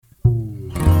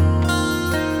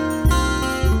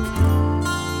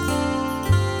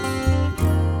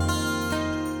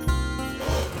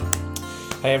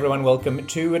Hey everyone, welcome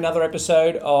to another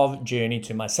episode of Journey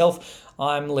to Myself.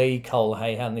 I'm Lee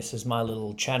Colehey, and this is my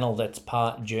little channel that's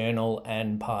part journal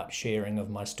and part sharing of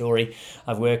my story.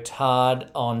 I've worked hard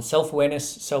on self-awareness,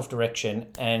 self-direction,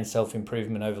 and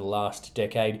self-improvement over the last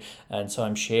decade, and so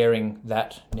I'm sharing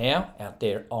that now out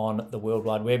there on the World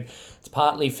Wide Web. It's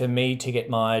partly for me to get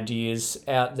my ideas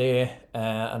out there,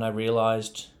 and I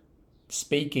realised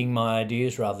speaking my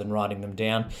ideas rather than writing them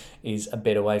down is a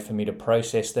better way for me to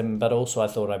process them, but also I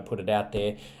thought I'd put it out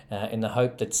there in the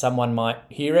hope that someone might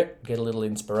hear it, get a little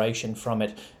inspiration from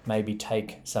it, maybe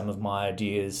take some of my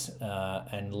ideas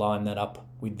and line that up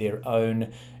with their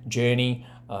own journey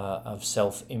of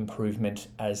self-improvement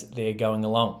as they're going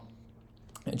along.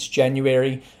 It's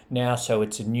January now, so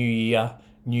it's a new year,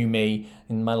 new me.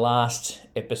 In my last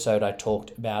episode, I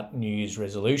talked about New Year's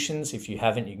resolutions. If you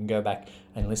haven't, you can go back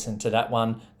and listen to that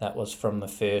one. That was from the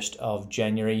 1st of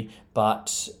January.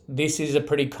 But this is a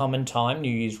pretty common time,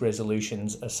 New Year's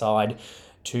resolutions aside,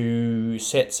 to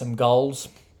set some goals.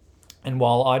 And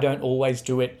while I don't always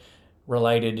do it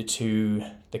related to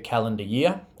the calendar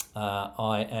year,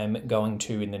 I am going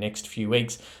to, in the next few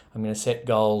weeks, I'm going to set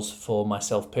goals for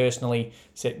myself personally,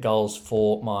 set goals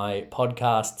for my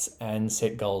podcasts, and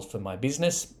set goals for my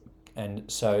business.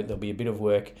 And so there'll be a bit of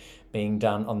work being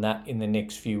done on that in the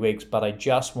next few weeks. But I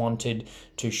just wanted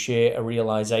to share a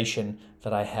realization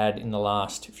that I had in the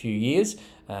last few years,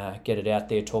 get it out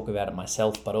there, talk about it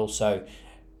myself, but also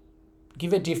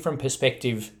give a different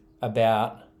perspective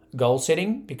about goal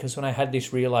setting. Because when I had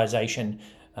this realization,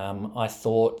 I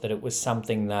thought that it was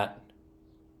something that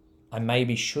I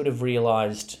maybe should have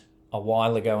realized a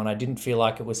while ago, and I didn't feel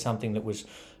like it was something that was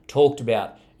talked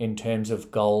about in terms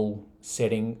of goal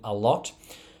setting a lot.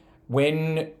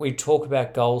 When we talk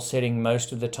about goal setting,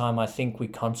 most of the time I think we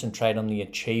concentrate on the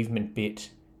achievement bit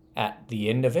at the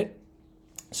end of it.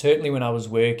 Certainly when I was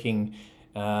working,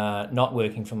 not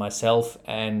working for myself,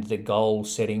 and the goal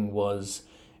setting was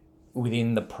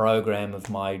within the program of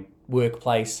my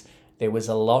workplace, there was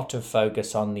a lot of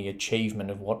focus on the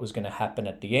achievement of what was going to happen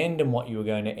at the end and what you were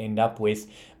going to end up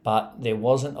with, but there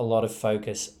wasn't a lot of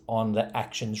focus on the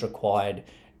actions required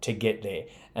to get there.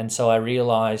 And so I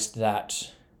realized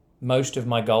that most of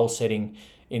my goal setting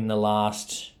in the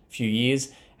last few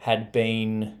years had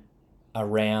been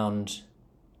around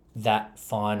that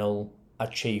final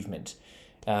achievement.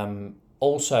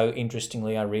 Also,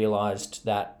 interestingly, I realized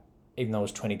that even though it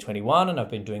was 2021 and I've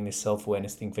been doing this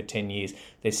self-awareness thing for 10 years,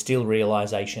 there's still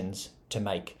realizations to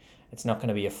make. It's not going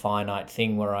to be a finite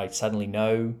thing where I suddenly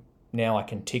know, now I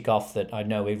can tick off that I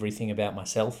know everything about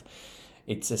myself.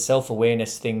 It's a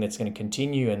self-awareness thing that's going to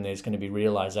continue, and there's going to be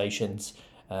realizations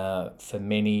for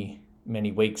many,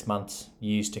 many weeks, months,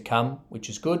 years to come, which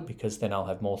is good because then I'll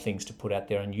have more things to put out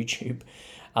there on YouTube.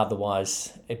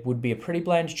 Otherwise, it would be a pretty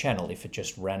bland channel if it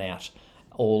just ran out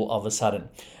all of a sudden.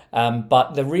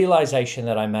 But the realization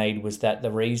that I made was that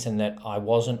the reason that I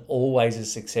wasn't always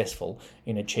as successful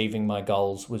in achieving my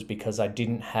goals was because I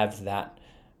didn't have that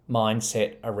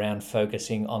mindset around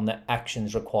focusing on the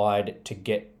actions required to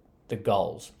get the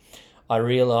goals. I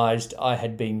realized I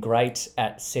had been great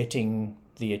at setting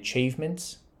the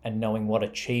achievements and knowing what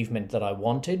achievement that I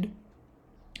wanted.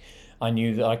 I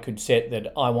knew that I could set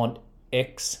that I want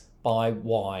X by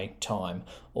Y time,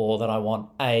 or that I want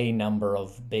A number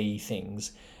of B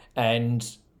things. And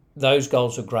those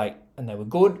goals were great and they were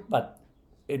good, but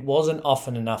it wasn't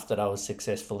often enough that I was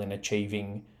successful in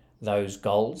achieving those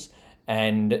goals.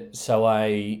 And so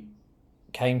I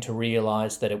came to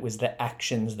realize that it was the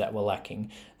actions that were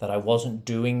lacking, that I wasn't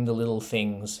doing the little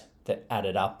things that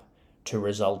added up to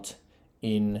result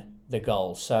in the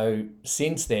goal. So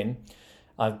since then,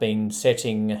 I've been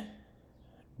setting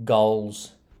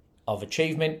goals of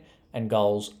achievement and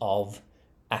goals of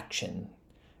action.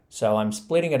 So I'm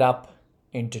splitting it up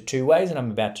into two ways, and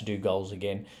I'm about to do goals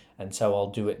again. And so I'll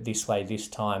do it this way this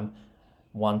time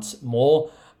once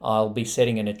more. I'll be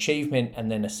setting an achievement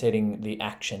and then setting the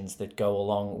actions that go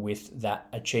along with that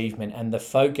achievement. And the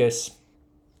focus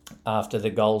after the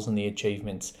goals and the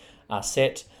achievements are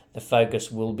set, the focus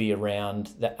will be around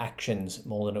the actions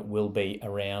more than it will be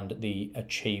around the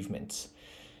achievements.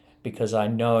 Because I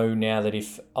know now that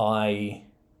if I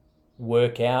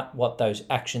work out what those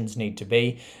actions need to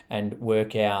be and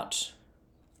work out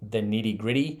the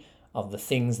nitty-gritty of the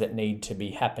things that need to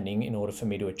be happening in order for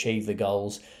me to achieve the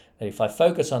goals, that if I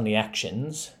focus on the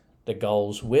actions, the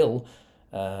goals will,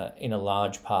 in a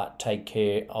large part, take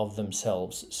care of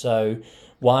themselves. So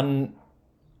one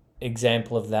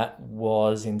example of that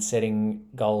was in setting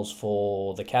goals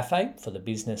for the cafe, for the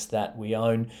business that we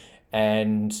own,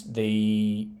 and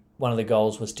one of the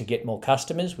goals was to get more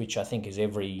customers, which I think is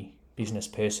every business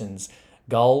person's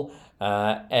goal.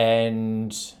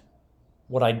 And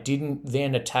what I didn't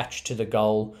then attach to the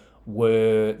goal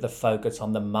were the focus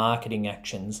on the marketing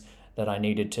actions that I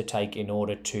needed to take in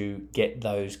order to get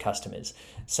those customers.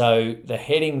 So the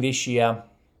heading this year,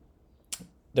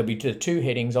 there'll be the two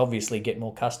headings. Obviously, get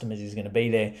more customers is going to be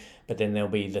there, but then there'll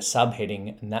be the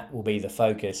subheading, and that will be the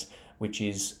focus, which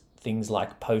is things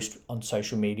like post on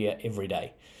social media every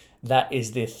day. That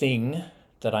is the thing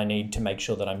that I need to make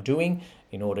sure that I'm doing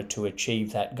in order to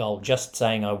achieve that goal. Just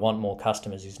saying I want more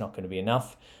customers is not going to be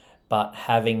enough, but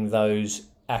having those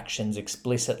actions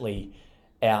explicitly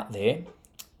out there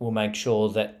will make sure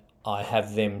that I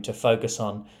have them to focus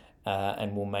on,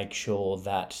 and will make sure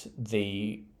that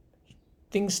the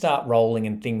things start rolling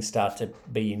and things start to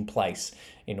be in place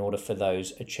in order for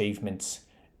those achievements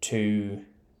to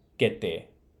get there.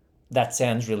 That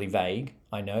sounds really vague,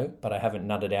 I know, but I haven't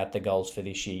nutted out the goals for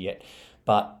this year yet.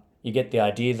 But you get the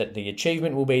idea that the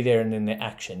achievement will be there and then the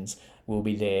actions will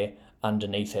be there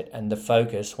underneath it. And the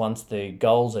focus, once the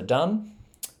goals are done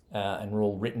and we're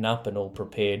all written up and all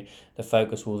prepared, the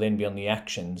focus will then be on the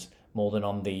actions more than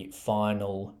on the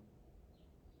final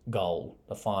goal,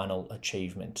 the final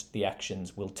achievement. The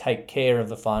actions will take care of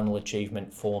the final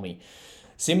achievement for me.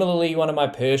 Similarly, one of my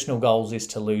personal goals is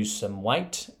to lose some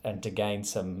weight and to gain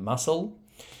some muscle.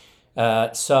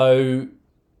 But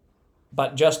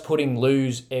just putting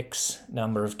lose X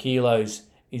number of kilos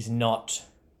is not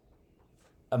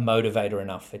a motivator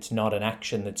enough. It's not an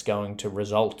action that's going to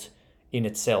result in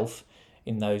itself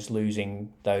in those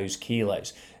losing those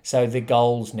kilos. So the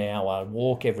goals now are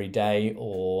walk every day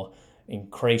or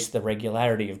increase the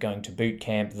regularity of going to boot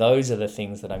camp. Those are the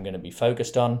things that I'm going to be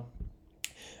focused on.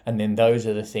 And then those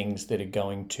are the things that are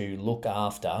going to look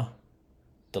after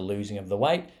the losing of the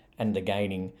weight and the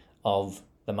gaining of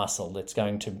the muscle. That's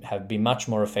going to be much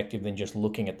more effective than just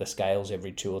looking at the scales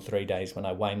every 2 or 3 days when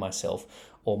I weigh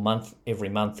myself, or every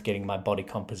month getting my body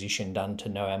composition done to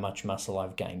know how much muscle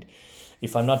I've gained.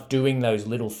 If I'm not doing those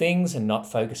little things and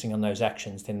not focusing on those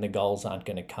actions, then the goals aren't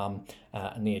going to come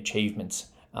and the achievements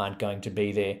aren't going to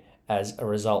be there as a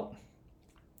result.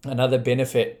 Another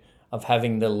benefit of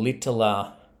having the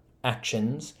littler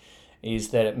actions is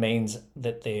that it means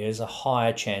that there's a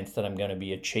higher chance that I'm going to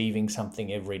be achieving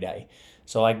something every day.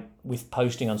 So with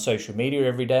posting on social media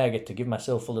every day, I get to give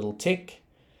myself a little tick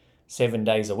 7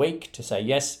 days a week to say,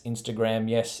 yes, Instagram,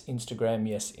 yes, Instagram,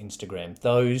 yes, Instagram.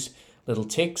 Those little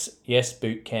ticks, yes,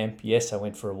 boot camp, yes, I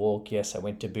went for a walk, yes, I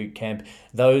went to boot camp.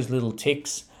 Those little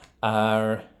ticks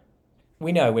are,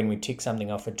 we know when we tick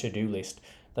something off a to-do list,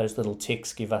 those little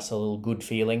ticks give us a little good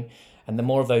feeling. And the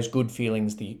more of those good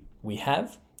feelings we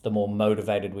have, the more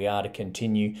motivated we are to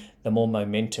continue, the more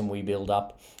momentum we build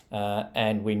up.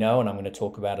 And we know, and I'm going to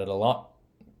talk about it a lot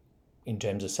in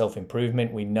terms of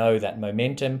self-improvement, we know that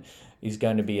momentum is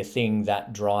going to be a thing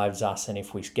that drives us. And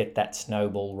if we get that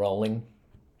snowball rolling,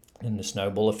 then the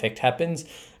snowball effect happens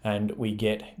and we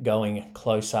get going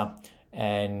closer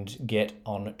and get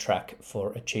on track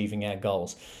for achieving our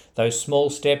goals. Those small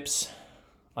steps,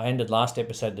 I ended last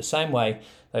episode the same way,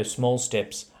 those small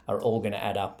steps are all going to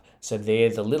add up. So they're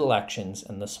the little actions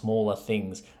and the smaller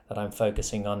things that I'm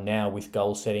focusing on now with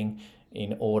goal setting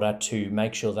in order to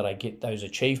make sure that I get those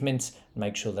achievements,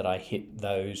 make sure that I hit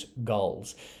those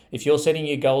goals. If you're setting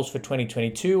your goals for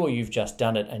 2022 or you've just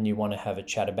done it and you want to have a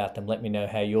chat about them, let me know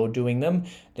how you're doing them.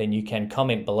 Then you can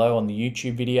comment below on the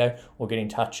YouTube video or get in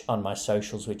touch on my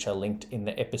socials, which are linked in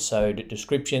the episode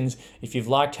descriptions. If you've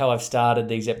liked how I've started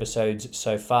these episodes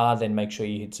so far, then make sure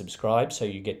you hit subscribe so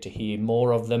you get to hear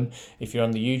more of them. If you're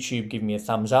on the YouTube, give me a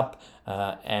thumbs up.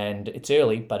 And it's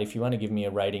early, but if you want to give me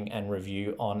a rating and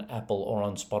review on Apple or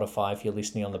on Spotify, if you're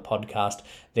listening on the podcast,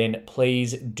 then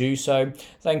please do so.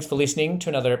 Thanks for listening to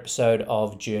another episode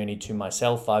of Journey to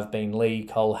Myself. I've been Lee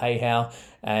Cole Hayhow,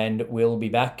 and we'll be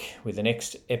back with the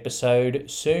next episode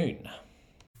soon.